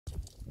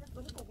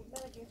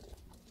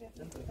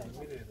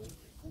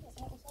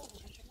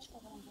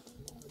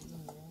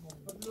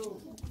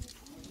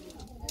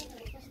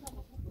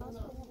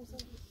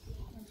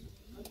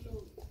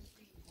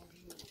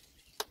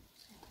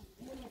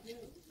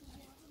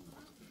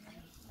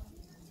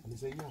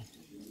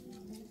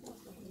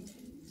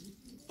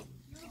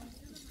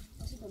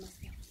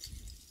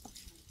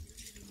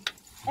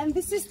And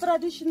this is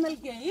traditional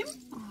game,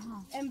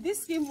 and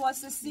this game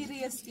was a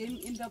serious game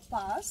in the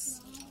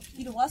past.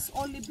 It was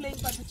only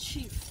played by the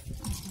chief.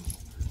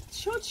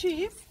 Two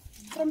chiefs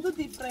from the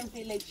different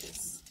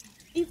villages.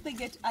 If they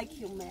get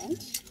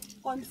argument,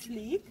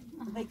 conflict,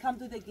 they come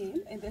to the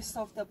game and they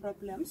solve the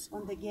problems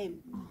on the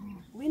game.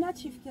 Winner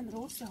chief can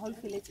rule the whole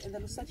village, and the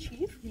loser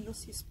chief, he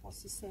loses his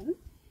position,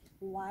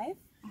 wife,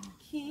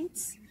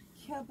 kids,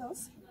 cattle,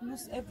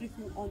 lose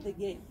everything on the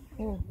game.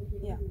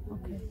 Yeah.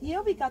 Okay.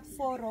 Here we got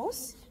 4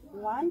 rows.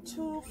 1,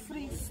 2,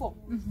 3, 4.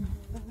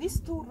 These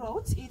 2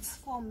 rows, it's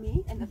for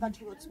me, and the other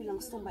 2 rows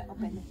belongs to my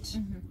opponent.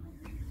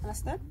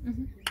 Understand?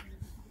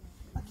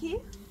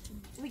 Okay.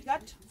 We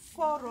got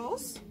 4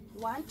 rows.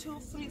 1, 2,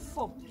 3,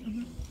 4.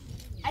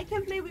 I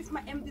can play with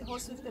my empty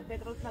horse with the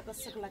bedrock like a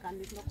circle like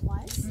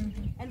anti-clockwise.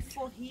 And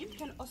for him,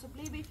 can also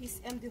play with his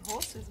empty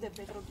horse with the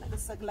bedrock like a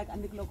circle like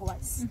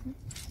anti-clockwise.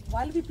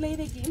 While we play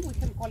the game, we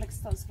can collect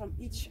stones from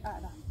each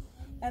other.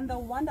 And the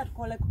one that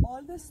collect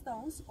all the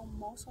stones, or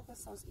most of the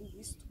stones in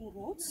these 2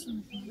 rows,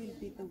 will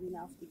be the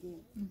winner of the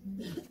game.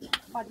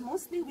 But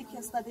mostly we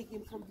can start the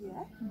game from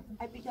here.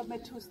 I pick up my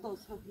 2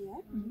 stones from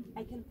here.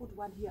 I can put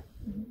 1 here.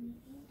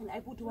 And I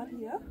put 1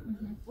 here.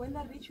 When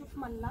I reach with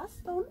my last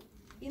stone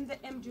in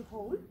the empty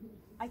hole,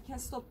 I can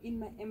stop in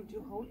my empty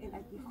hole and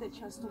I give the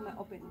chance to my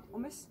opponent.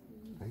 Omis?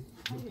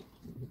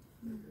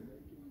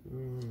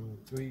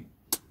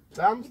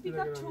 You pick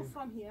up 2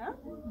 from here.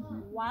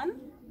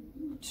 1,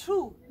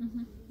 2.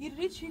 He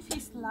reaches with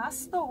his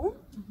last stone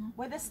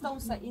where the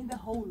stones are in the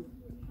hole.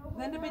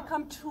 Then they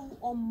become 2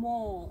 or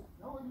more.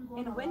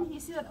 And when he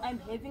sees that I'm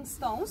having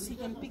stones, he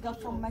can pick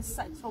up from my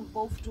side, from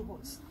both 2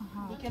 holes.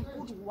 He can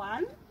put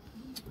 1,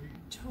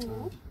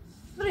 2,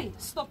 3.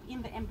 Stop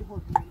in the empty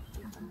hole.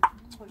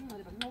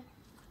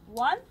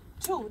 1,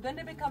 2. Then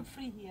they become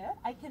 3 here.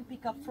 I can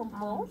pick up from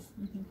both.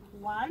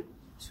 1,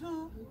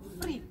 2,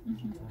 3.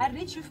 I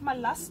reach with my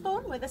last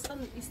stone where the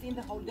stone is in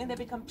the hole. Then they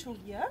become 2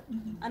 here.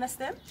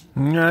 Understand?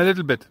 Yeah, a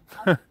little bit.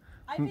 I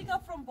pick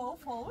up from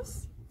both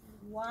holes.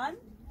 1,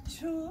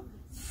 2,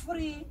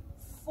 3,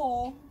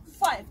 4,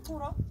 5.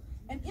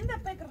 And in the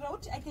back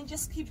road, I can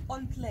just keep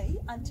on play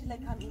until I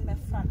come in my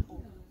front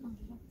hole.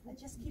 I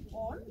just keep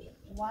on.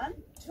 1,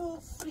 2,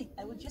 3.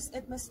 I will just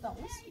add my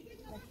stones.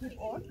 I keep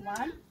on.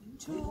 1,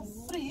 2,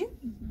 3.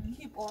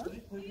 Keep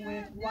on.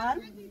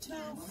 1, 2,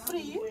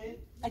 3.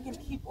 I can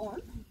keep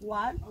on.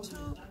 1,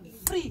 2,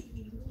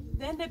 3.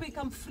 Then they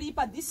become free,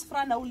 but this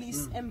front hole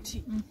is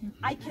empty.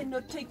 I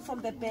cannot take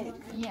from the back.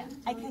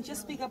 I can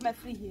just pick up my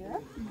free here.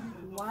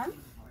 1,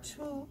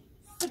 2,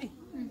 3.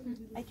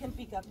 I can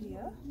pick up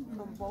here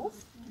from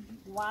both.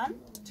 1,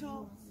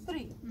 2,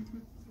 3.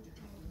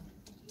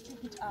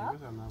 Pick it up.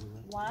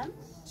 1,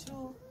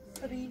 2,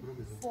 3,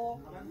 4,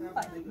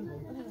 5.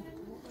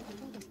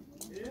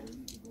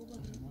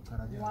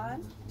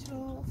 1,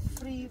 2,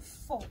 3,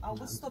 4. I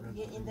will stop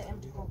here in the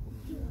empty hole.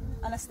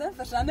 Understand?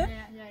 Verstanden?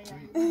 Yeah.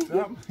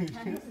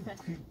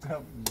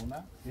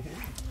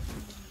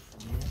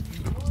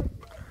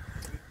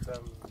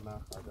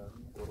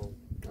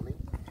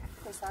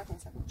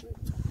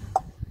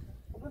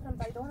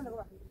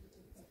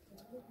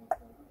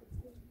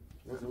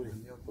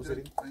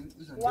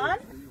 One,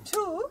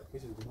 two.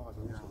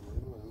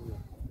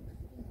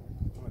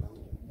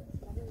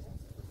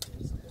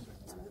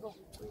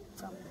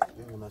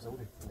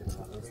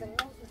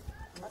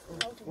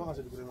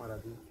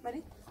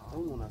 Mari?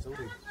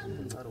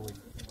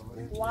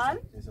 1.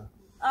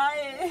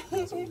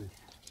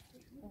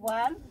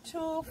 1,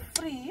 2,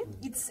 3.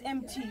 It's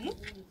empty.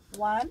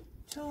 1,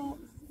 2,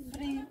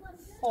 3,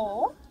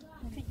 4.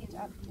 Pick it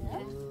up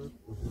here.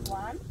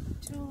 1,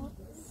 2,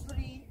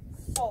 3,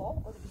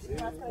 4.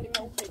 Pick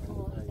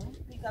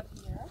up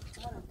here.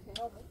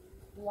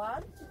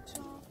 1,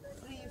 2,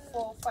 3,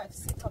 4, 5,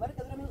 6.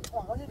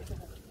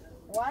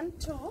 1,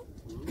 2,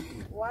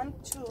 1,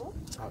 2,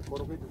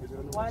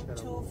 1,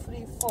 2,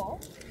 3, 4,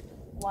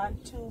 1,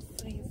 2,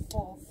 3,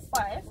 4,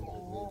 5.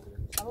 Oh,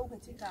 1,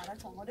 2, 3,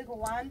 4,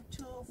 1,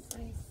 2,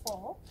 3,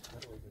 4.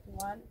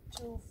 1, 2.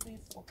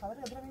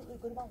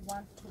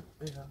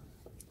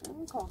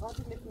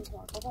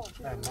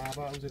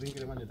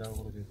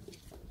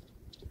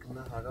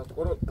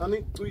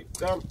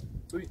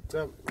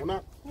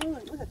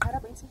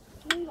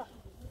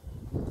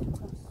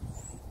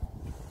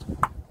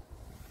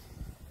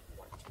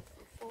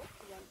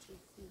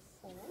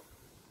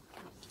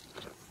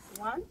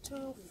 One,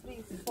 two,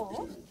 three,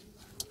 4.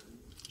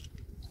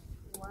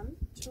 1,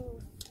 2,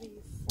 3,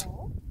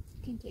 4.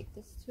 You can take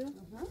this too.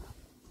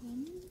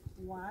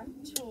 1,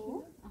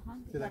 2.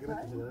 1,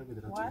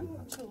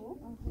 2.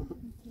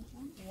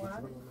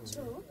 1,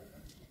 2.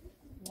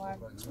 1,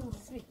 2,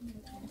 3.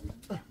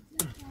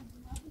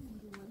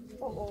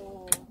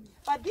 Oh,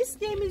 But this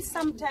game is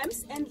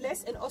sometimes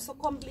endless and also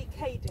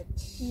complicated.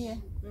 Yeah.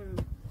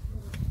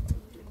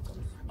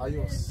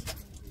 {UI-Äis.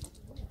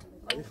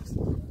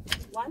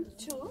 1,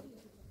 2.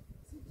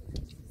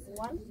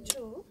 1,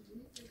 2.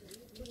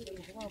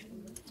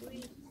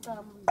 3,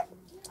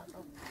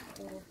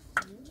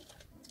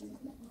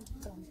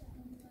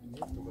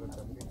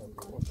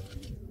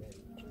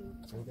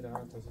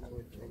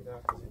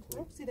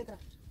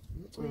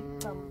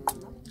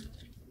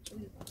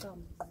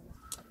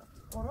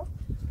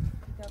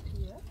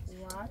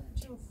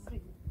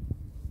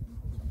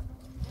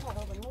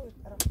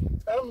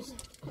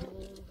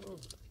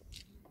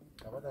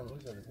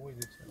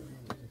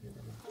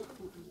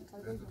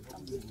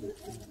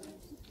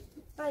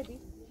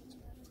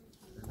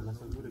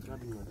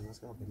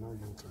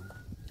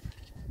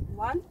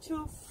 One,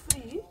 2,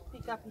 3.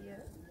 Pick up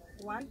here.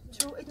 1,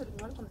 2.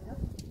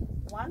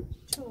 1,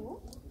 2.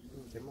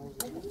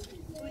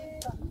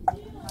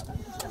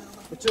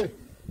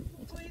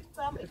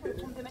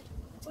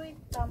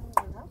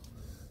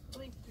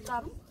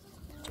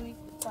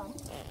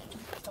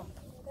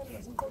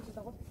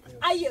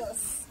 '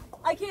 æis.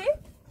 Okay?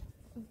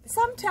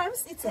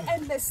 Sometimes it's an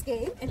endless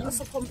game and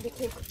also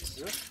complicated.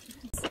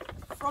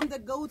 From the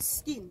goat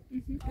skin.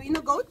 Do you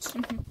know goat?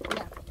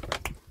 Yeah.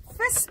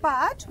 First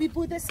part, we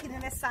put the skin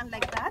in the sun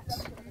like that.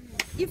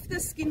 If the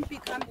skin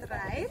becomes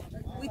dry,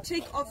 we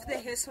take off the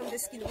hairs from the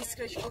skin, we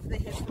scratch off the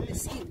hairs from the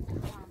skin.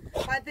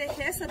 But the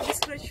hairs that we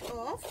scratch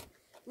off,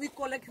 we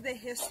collect the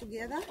hairs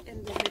together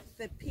and we make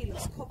the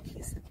pillows,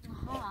 cookies.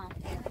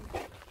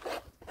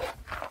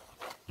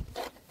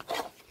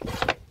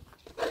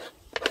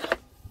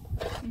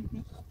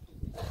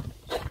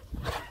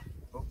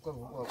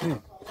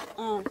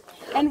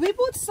 And we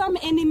put some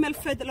animal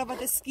fat all over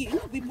the skin.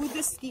 We put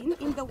the skin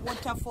in the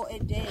water for a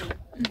day.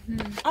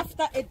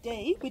 After a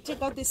day, we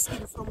take out the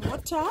skin from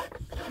water.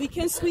 We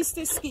can squeeze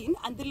the skin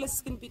until the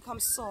skin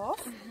becomes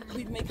soft.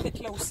 We make the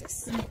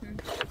clothes.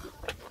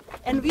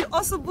 And we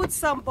also put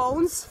some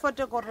bones for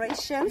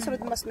decoration, so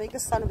it must make a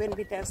sound when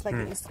we dance like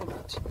an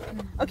instrument.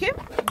 Okay?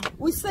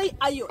 We say {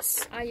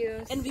 æis.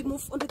 {Äis. And we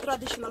move on to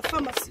traditional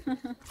pharmacy.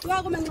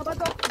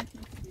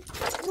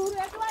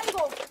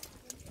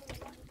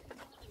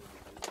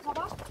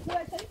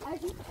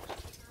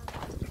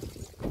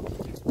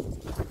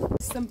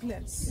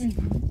 Simplest.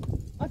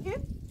 Okay?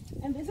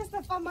 And this is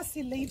the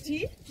pharmacy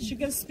lady. She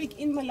can speak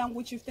in my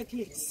language with the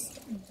clicks.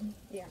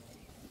 Yeah.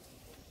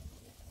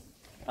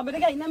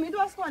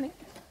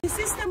 This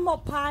is the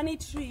mopani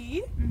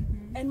tree.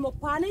 And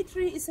mopani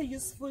tree is a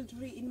useful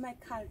tree in my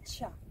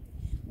culture.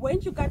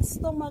 When you got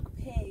stomach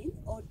pain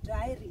or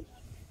diarrhea,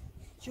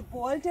 you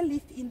boil the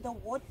leaf in the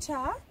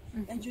water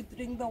and you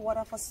drink the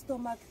water for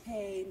stomach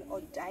pain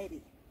or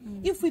diarrhea.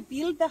 If we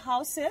build the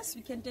houses,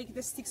 we can take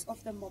the sticks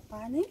of the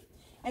mopani,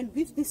 and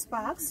with these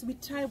sparks, we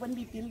tie when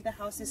we build the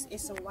houses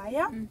as a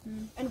wire,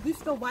 and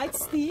with the white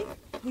stick,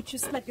 which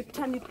is like a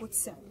tiny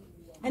putsa.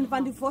 And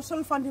when the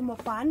fossil from the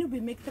mopani, we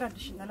make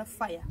traditional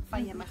fire.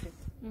 Can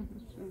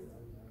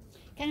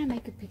I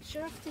make a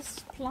picture of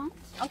this plant?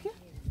 Okay.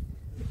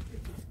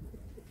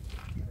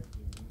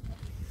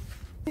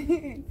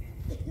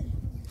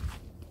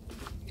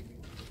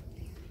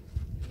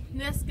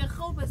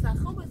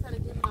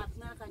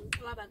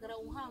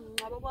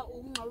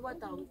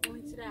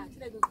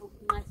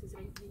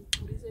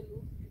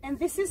 And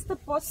this is the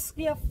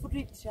Boskia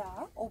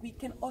frita, or we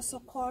can also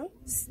call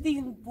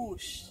sting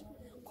bush,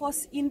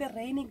 because in the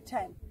raining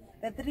time,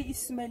 the tree is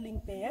smelling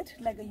bad,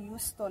 like a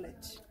used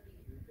toilet.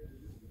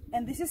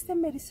 And this is the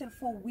medicine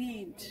for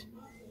wind.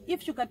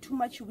 If you got too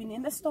much wind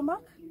in the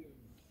stomach,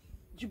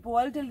 you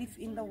boil the leaf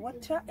in the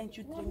water and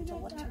you drink the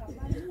water.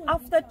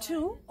 After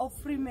 2 or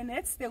 3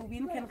 minutes, the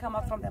wind can come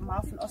up from the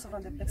mouth and also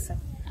from the backside.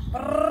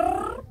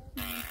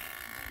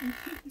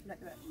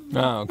 Like that.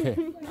 Okay.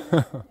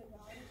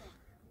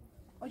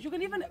 Or you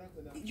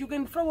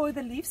can throw away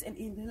the leaves and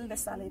inhale the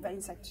saliva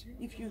inside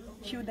if you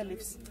chew the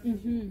leaves.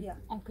 Yeah.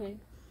 Okay.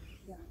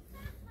 Yeah.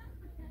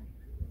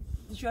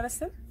 Did you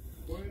understand?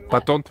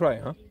 But don't try,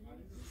 huh?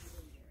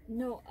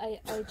 No, I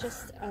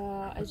just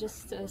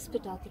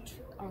spit out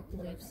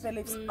the leaves. The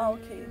leaves.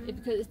 Okay.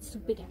 Because it's too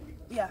bitter.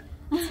 Yeah.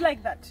 It's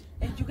like that.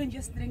 And you can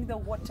just drink the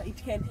water. It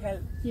can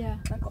help. Yeah.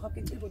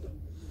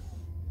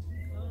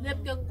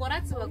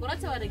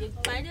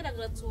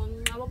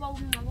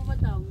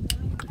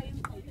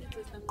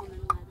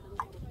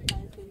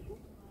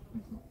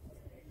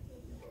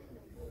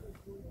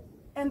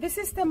 And this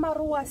is the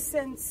marua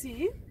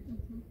sensi.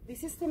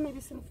 This is the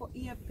medicine for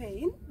ear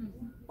pain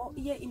or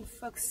ear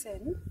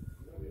infection.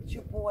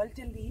 You boil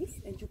the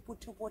leaf and you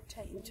put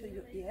water into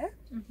your ear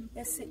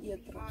as the ear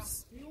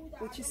drops,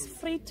 which is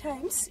 3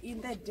 times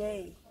in the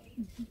day.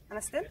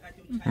 Understand?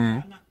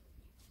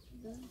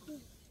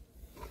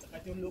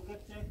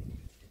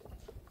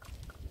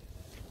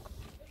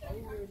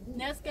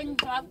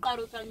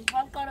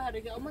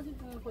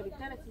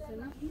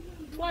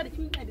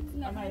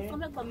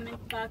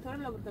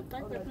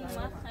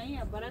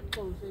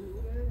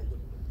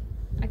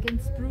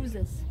 Against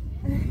bruises.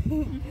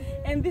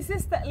 And this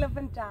is the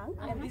elephant tongue,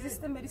 and this is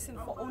the medicine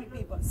for old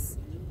peoples.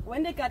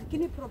 When they got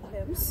kidney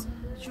problems,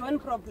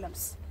 joint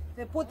problems,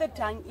 they put the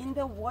tongue in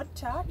the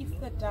water. If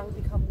the tongue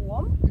become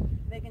warm,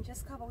 they can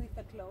just cover with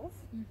the clove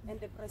and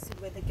they press it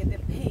where they get the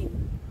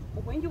pain.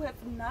 But when you have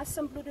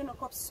nasal blood in a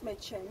cup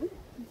smetchen,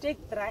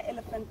 take dry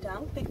elephant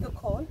tongue, take the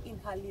coal,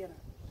 inhale it.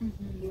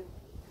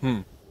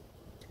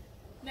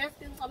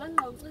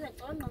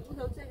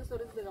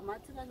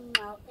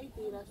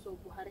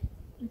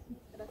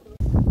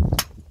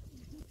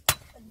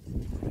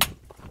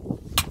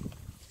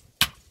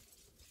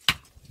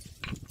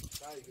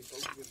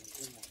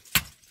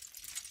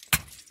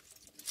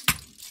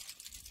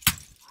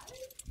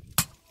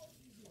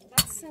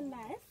 That's a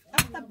knife.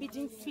 After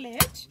beating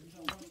flat,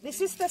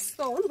 this is the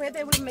stone where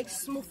they will make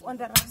smooth on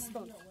the rough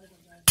stone.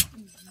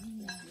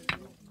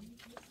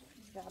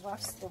 The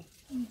rough stone.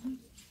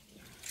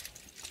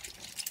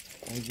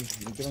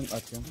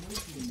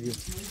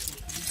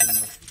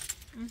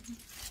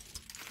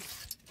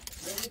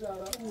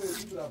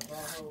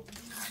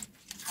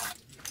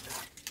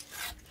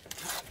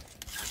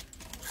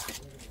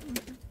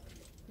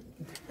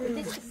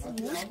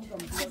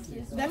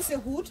 That's a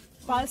wood,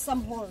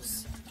 balsam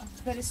horse.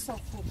 Very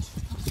soft wood.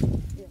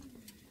 Yeah.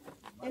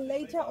 And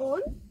later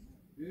on,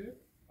 yes,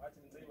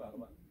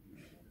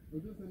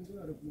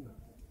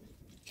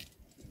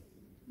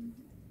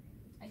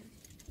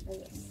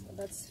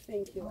 that's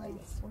thank you.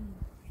 Yes.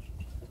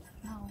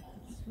 Now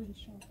it's really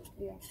sharp.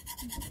 Yeah.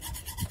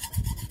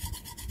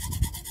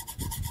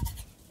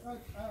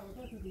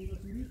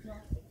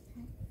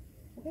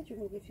 Okay, you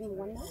can give him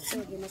one now,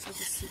 so he must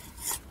also see.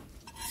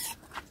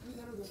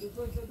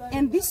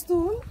 And this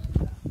tool,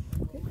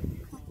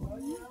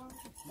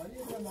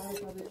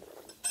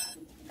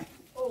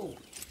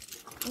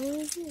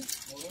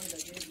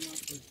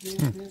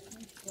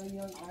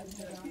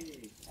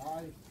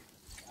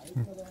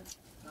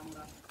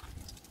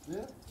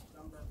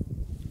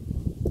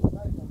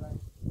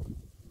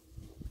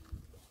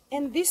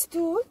 and this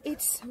tool,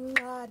 it's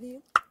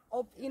ngari,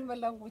 up in my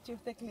language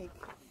of technique.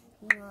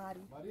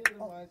 Ngari.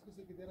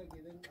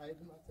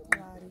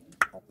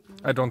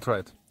 I don't try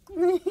it.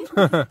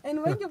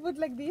 And when you put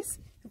like this,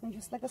 you can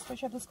just like a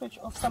scratch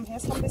off some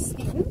hairs from the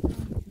skin.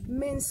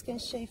 Men can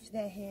shave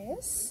their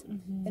hairs,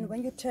 and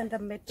when you turn the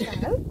metal,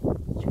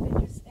 you can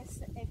use as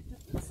the egg to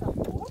put some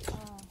more.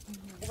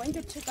 When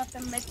you take out the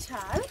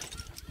metal,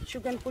 you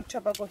can put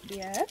tobacco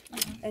here,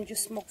 and you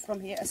smoke from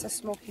here as a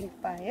smoking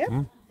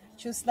fire.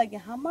 Just like a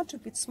hammer to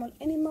beat small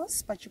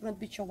animals, but you can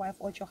beat your wife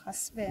or your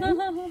husband.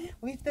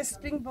 With the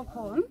springbok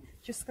horn,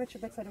 just scratch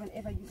your backside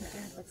whenever you do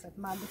your backside.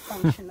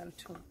 Multifunctional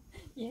too.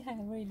 Yeah,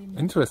 really.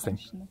 Interesting.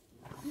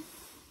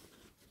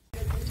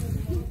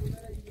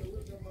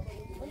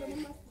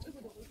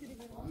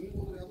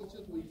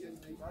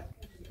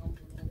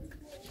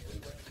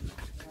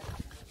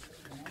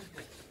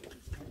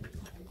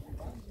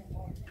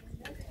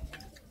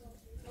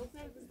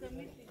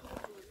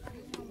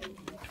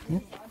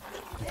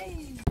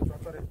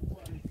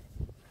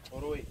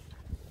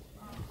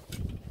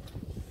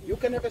 You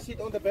can have a seat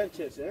on the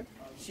benches, eh?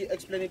 She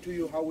explaining to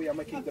you how we are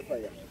making the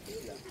fire.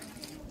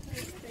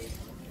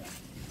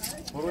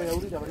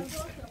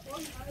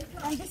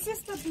 And this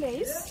is the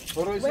place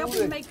where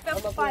we make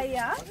the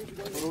fire.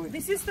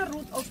 This is the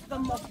root of the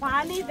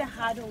mopani, the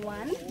hard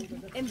one.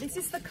 And this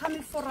is the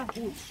camphora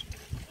wood.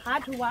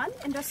 Hard one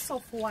and the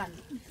soft one.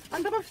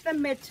 On top of the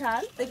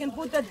metal, they can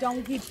put the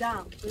donkey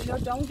down. Do you know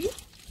donkey?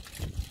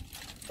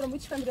 From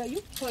which country are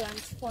you?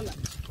 Holland.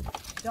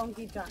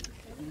 Donkey down.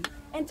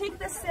 And take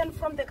the sand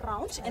from the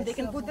ground, and they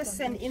can put the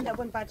sand in the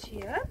open part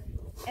here,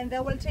 and they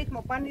will take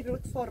mopani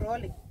root for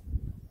rolling.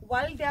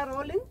 While they are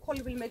rolling, coal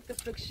will make the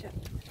friction,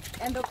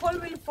 and the coal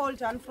will fall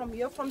down from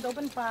here, from the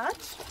open part.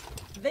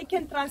 They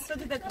can transfer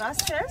to the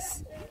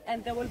grasses,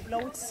 and they will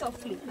blow it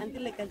softly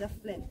until they get the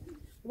flame.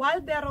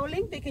 While they are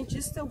rolling, they can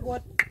just the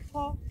word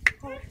ho,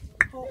 ho,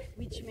 ho,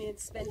 which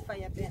means spend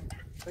fire burn.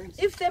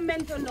 If the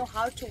men don't know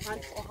how to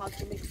hunt or how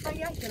to make fire,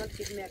 you cannot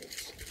get married.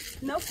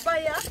 No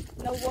fire,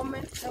 no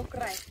woman, no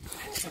cry.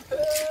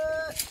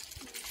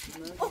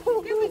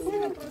 Oh, give me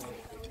some process.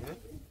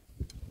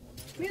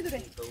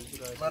 Midre.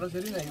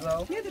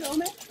 Midre,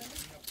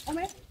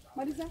 Ome,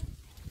 Marisa.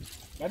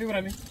 Bali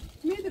urami.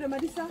 Midre,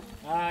 Marisa.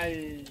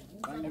 Ai.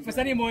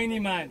 Fasani mo ini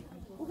man.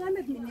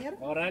 Uganet minir.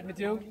 Alright with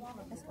you?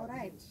 That's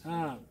alright.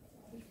 Ah.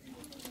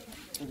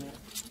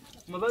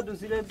 Maba do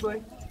silet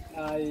boy.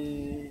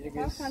 I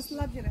guess. Karkan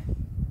slabjire.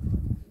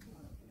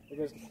 I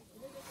guess.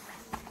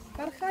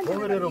 Karkan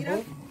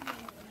jire.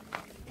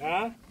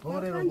 Ah?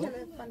 Karkan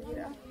jire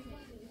pandira.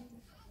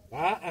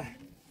 Ah.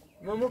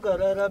 Mamu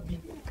kararabi.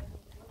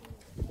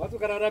 Watu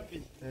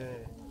kararapi.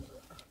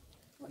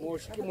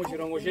 Moshiki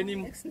mochirongo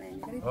shenimu.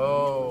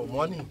 Oh,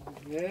 money.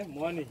 Yeah,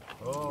 money.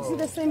 Oh. Is it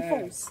the same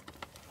phones?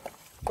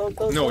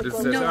 No, this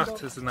says 8,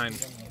 this is 9.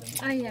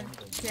 Ah, yeah.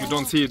 You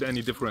don't see it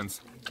any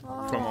difference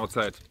from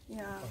outside.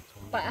 Yeah.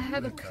 But I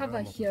have a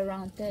cover here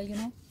around there, you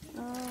know?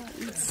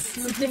 It's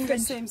looking the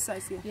same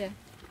size here. Yeah.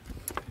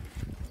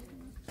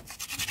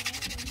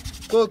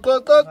 Go.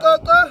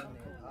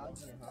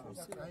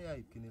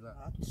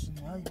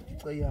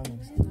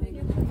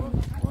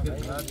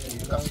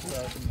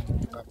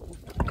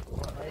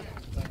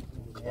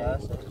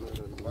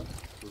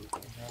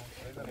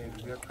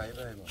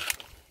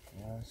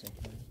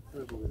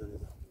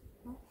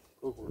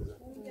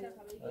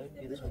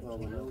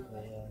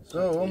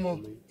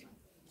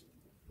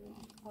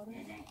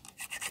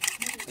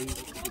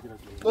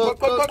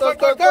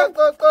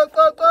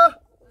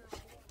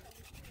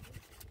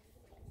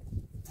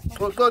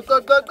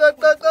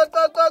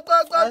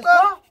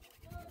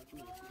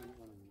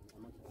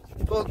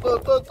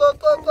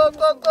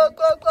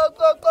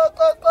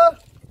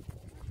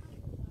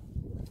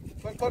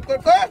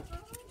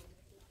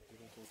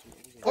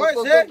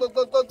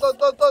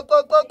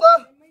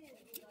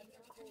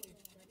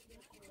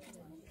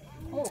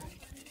 Oh,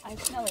 I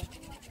smell it.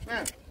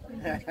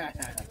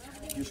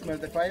 You smell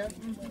the fire?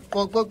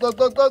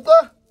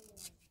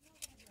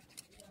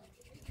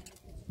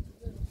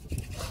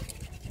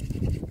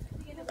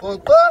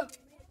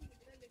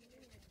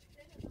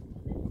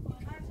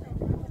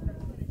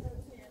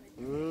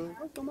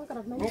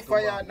 No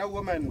fire, no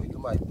woman.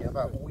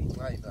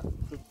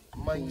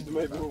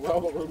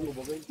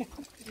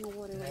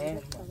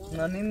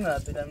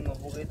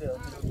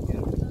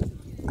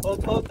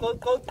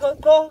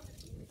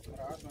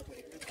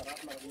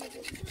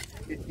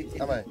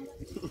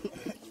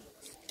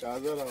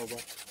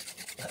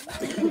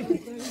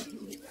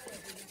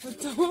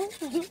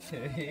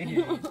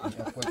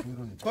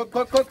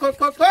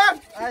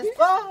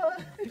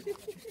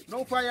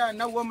 No fire,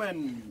 no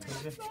woman.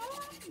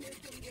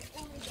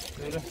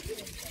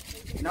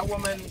 No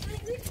woman,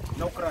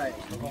 no cry.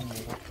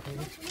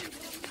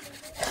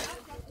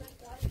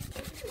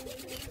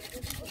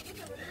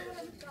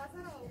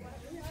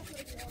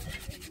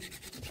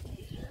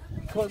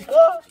 Go.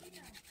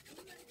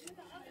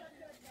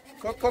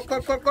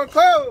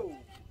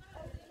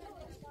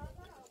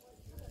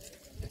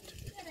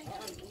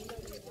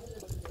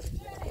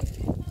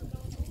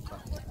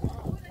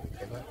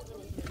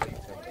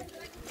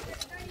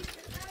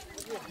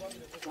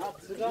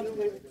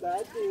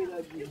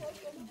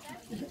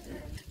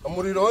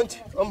 Umuriro onje?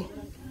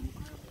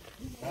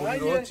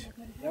 Umuriro onje?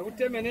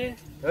 Yakutemene.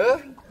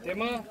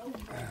 Tema.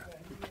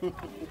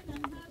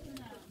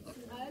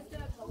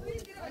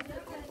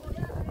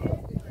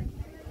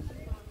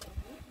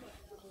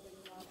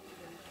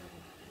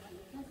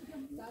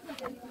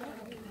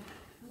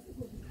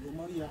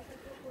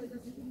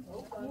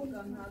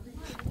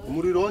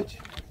 Umuriro onje?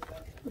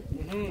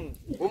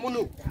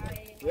 Umunu?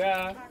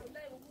 Yeah.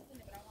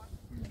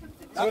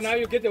 So now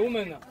you get the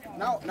woman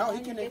now. Now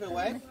he can have a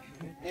wife,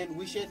 and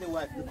we share the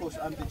wife because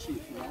I'm the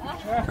chief.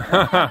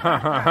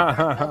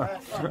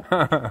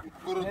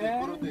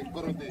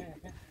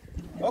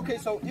 Okay,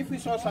 so if we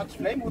saw such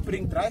flame, we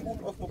bring dry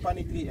wood of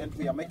popani tree and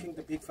we are making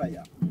the big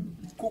fire.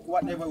 Cook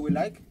whatever we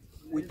like.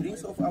 We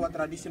drink of our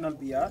traditional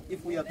beer.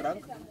 If we are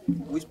drunk,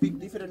 we speak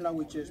different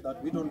languages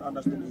that we don't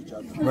understand each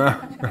other.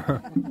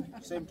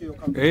 Same to your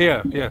country.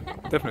 Yeah,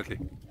 definitely.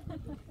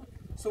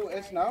 So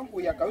as now,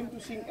 we are going to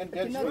sing and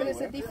dance. You know there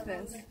is a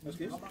difference.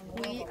 Excuse?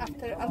 We,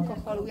 after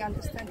alcohol, we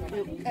understand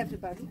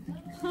everybody.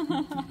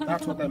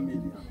 That's what I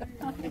mean.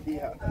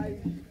 Yeah.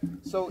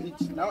 So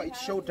it's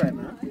showtime.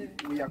 Huh?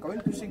 We are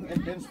going to sing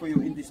and dance for you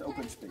in this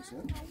open space.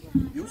 Huh?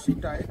 You sit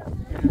tight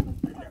and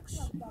relax.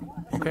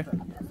 Okay.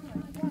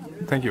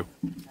 Thank you.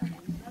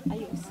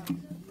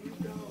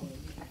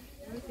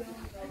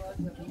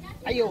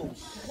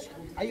 Ayos.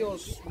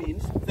 Ayos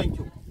means thank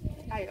you.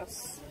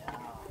 Ayos.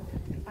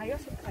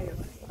 Ayos or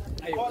ayos?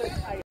 Ayos.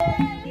 Ayos.